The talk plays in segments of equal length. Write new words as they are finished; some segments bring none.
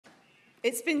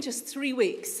It's been just 3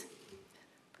 weeks,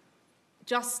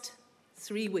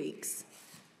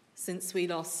 since we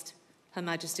lost Her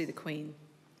Majesty the Queen.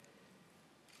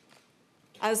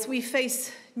 As we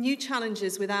face new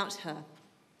challenges without her,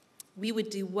 we would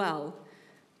do well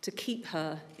to keep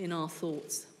her in our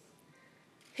thoughts.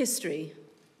 History,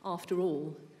 after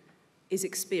all, is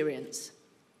experience.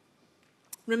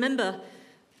 Remember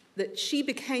that she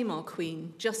became our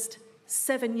Queen just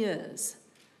 7 years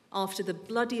after the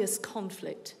bloodiest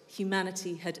conflict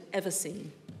humanity had ever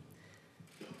seen.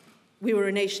 We were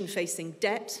a nation facing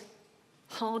debt,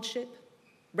 hardship,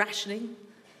 rationing,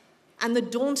 and the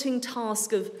daunting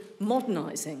task of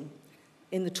modernizing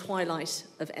in the twilight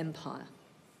of empire.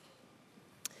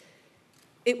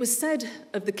 It was said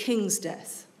of the King's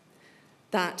death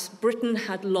that Britain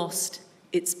had lost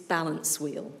its balance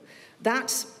wheel,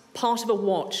 that part of a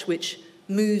watch which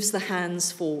moves the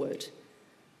hands forward,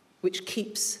 which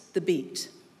keeps the beat,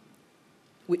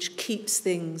 which keeps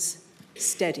things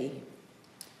steady.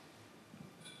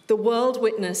 The world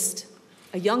witnessed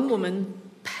a young woman,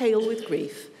 pale with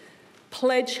grief,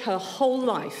 pledge her whole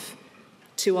life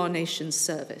to our nation's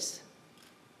service.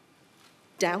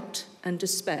 Doubt and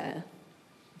despair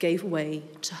gave way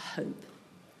to hope.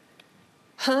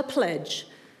 Her pledge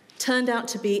turned out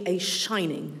to be a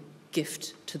shining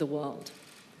gift to the world.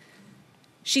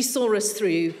 She saw us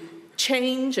through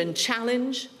change and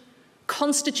challenge,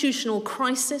 constitutional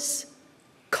crisis,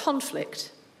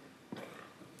 conflict,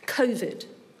 COVID.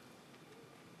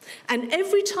 And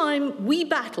every time we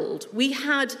battled, we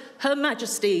had Her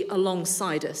Majesty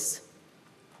alongside us,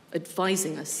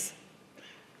 advising us,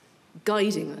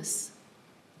 guiding us,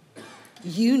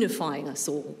 unifying us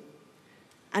all,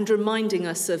 and reminding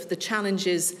us of the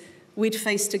challenges we'd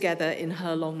faced together in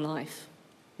her long life,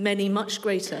 many much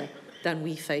greater than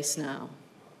we face now.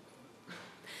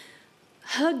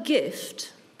 Her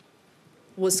gift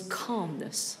was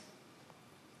calmness,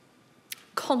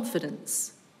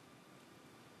 confidence,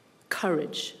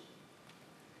 courage.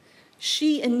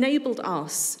 She enabled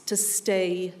us to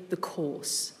stay the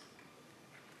course.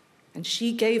 And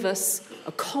she gave us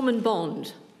a common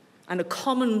bond and a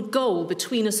common goal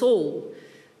between us all,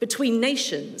 between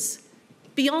nations,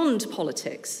 beyond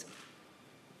politics,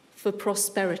 for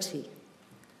prosperity,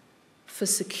 for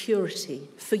security,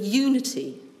 for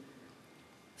unity,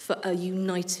 for a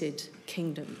united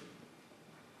kingdom.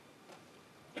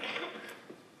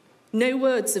 No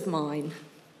words of mine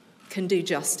can do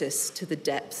justice to the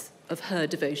depth of her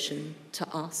devotion to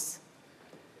us.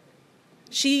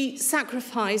 She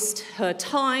sacrificed her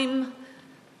time,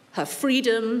 her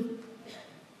freedom,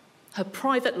 her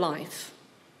private life,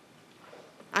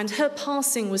 and her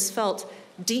passing was felt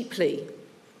deeply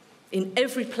in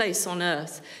every place on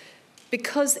earth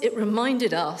because it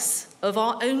reminded us of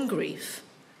our own grief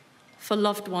for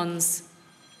loved ones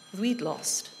we'd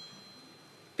lost,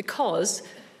 because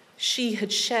she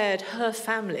had shared her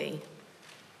family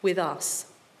with us.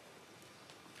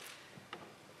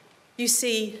 You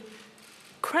see,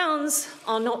 crowns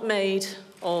are not made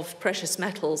of precious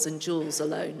metals and jewels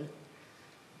alone.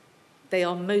 They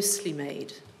are mostly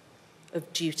made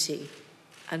of duty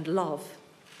and love.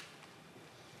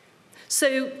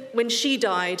 So when she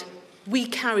died, we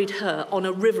carried her on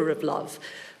a river of love,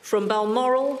 from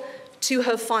Balmoral to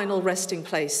her final resting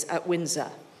place at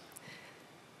Windsor.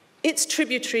 Its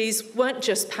tributaries weren't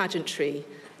just pageantry,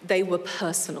 they were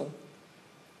personal.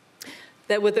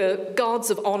 There were the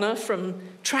guards of honor from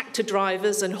tractor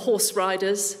drivers and horse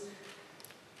riders.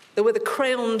 There were the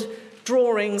crayoned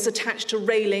drawings attached to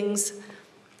railings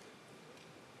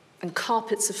and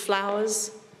carpets of flowers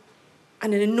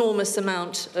and an enormous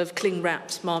amount of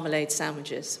cling-wrapped marmalade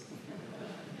sandwiches.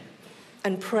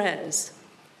 And prayers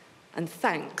and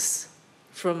thanks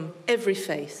from every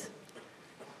faith,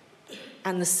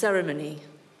 and the ceremony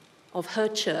of her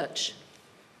church,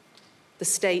 the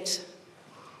state,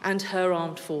 and her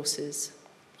armed forces.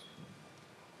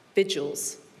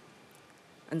 Vigils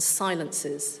and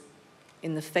silences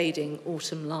in the fading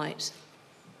autumn light.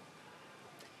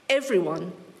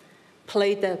 Everyone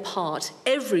played their part.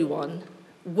 Everyone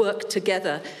worked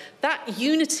together. That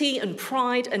unity and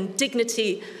pride and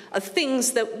dignity are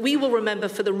things that we will remember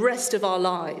for the rest of our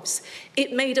lives.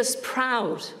 It made us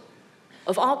proud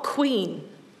of our Queen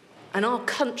and our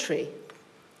country.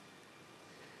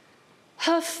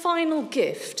 Her final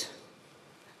gift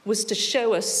was to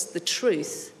show us the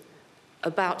truth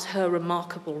about her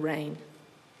remarkable reign.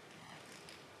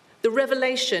 The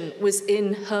revelation was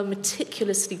in her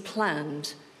meticulously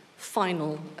planned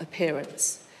final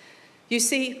appearance. You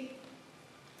see,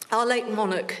 our late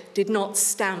monarch did not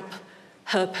stamp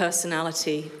her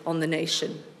personality on the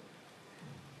nation.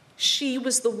 She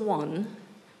was the one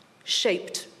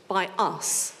shaped by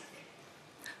us,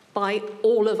 by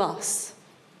all of us,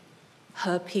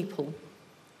 her people.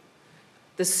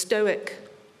 The stoic,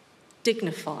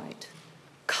 dignified,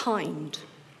 kind,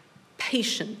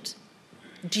 patient,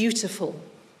 dutiful,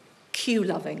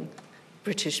 queue-loving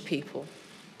British people.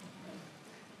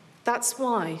 That's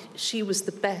why she was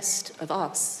the best of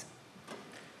us.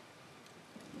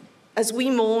 As we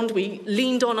mourned, we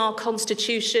leaned on our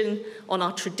constitution, on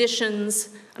our traditions,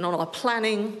 and on our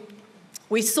planning.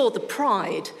 We saw the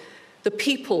pride, the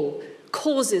people,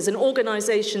 causes, and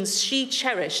organisations she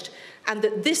cherished, and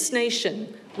that this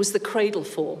nation was the cradle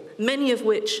for, many of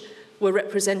which were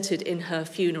represented in her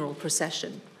funeral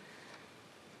procession.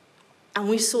 And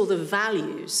we saw the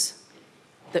values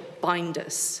that bind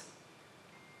us,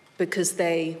 because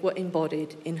they were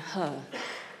embodied in her.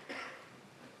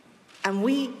 And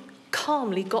we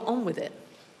calmly got on with it,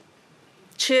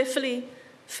 cheerfully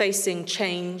facing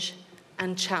change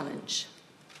and challenge.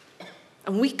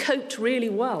 And we coped really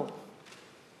well.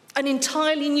 An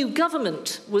entirely new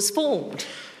government was formed.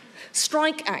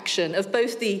 Strike action of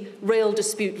both the rail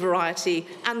dispute variety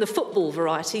and the football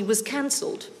variety was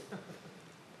cancelled.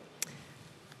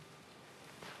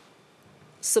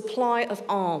 Supply of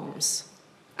arms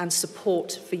and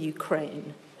support for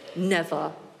Ukraine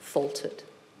never faltered.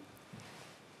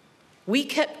 We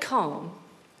kept calm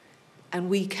and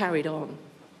we carried on,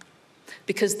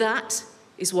 because that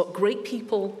is what great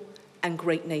people and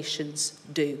great nations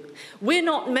do. We're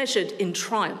not measured in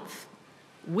triumph.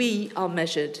 We are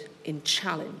measured in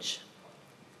challenge.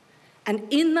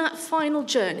 And in that final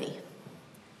journey,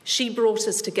 she brought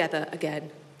us together again.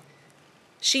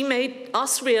 She made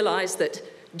us realize that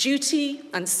duty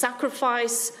and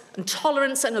sacrifice and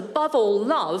tolerance and, above all,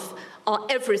 love are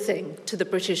everything to the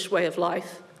British way of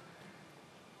life.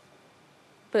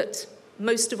 But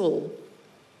most of all,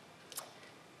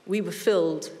 we were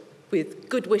filled with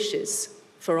good wishes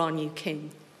for our new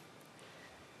king.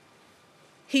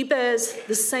 He bears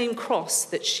the same cross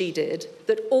that she did,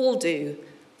 that all do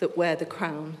that wear the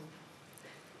crown.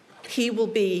 He will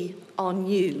be our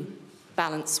new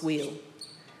balance wheel.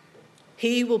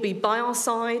 He will be by our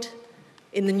side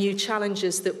in the new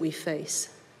challenges that we face.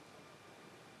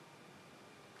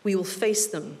 We will face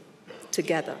them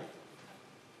together.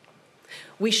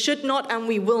 We should not and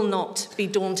we will not be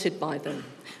daunted by them.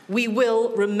 We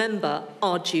will remember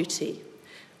our duty.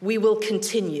 We will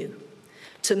continue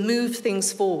to move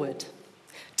things forward,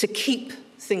 to keep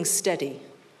things steady,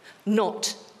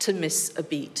 not to miss a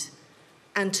beat,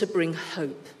 and to bring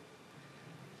hope.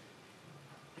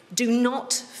 Do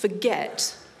not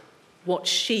forget what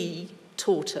she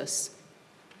taught us.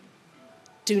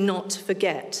 Do not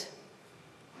forget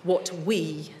what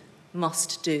we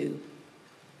must do.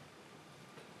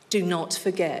 Do not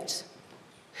forget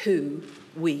who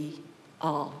we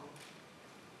are.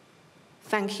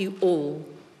 Thank you all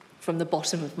from the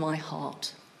bottom of my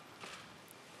heart.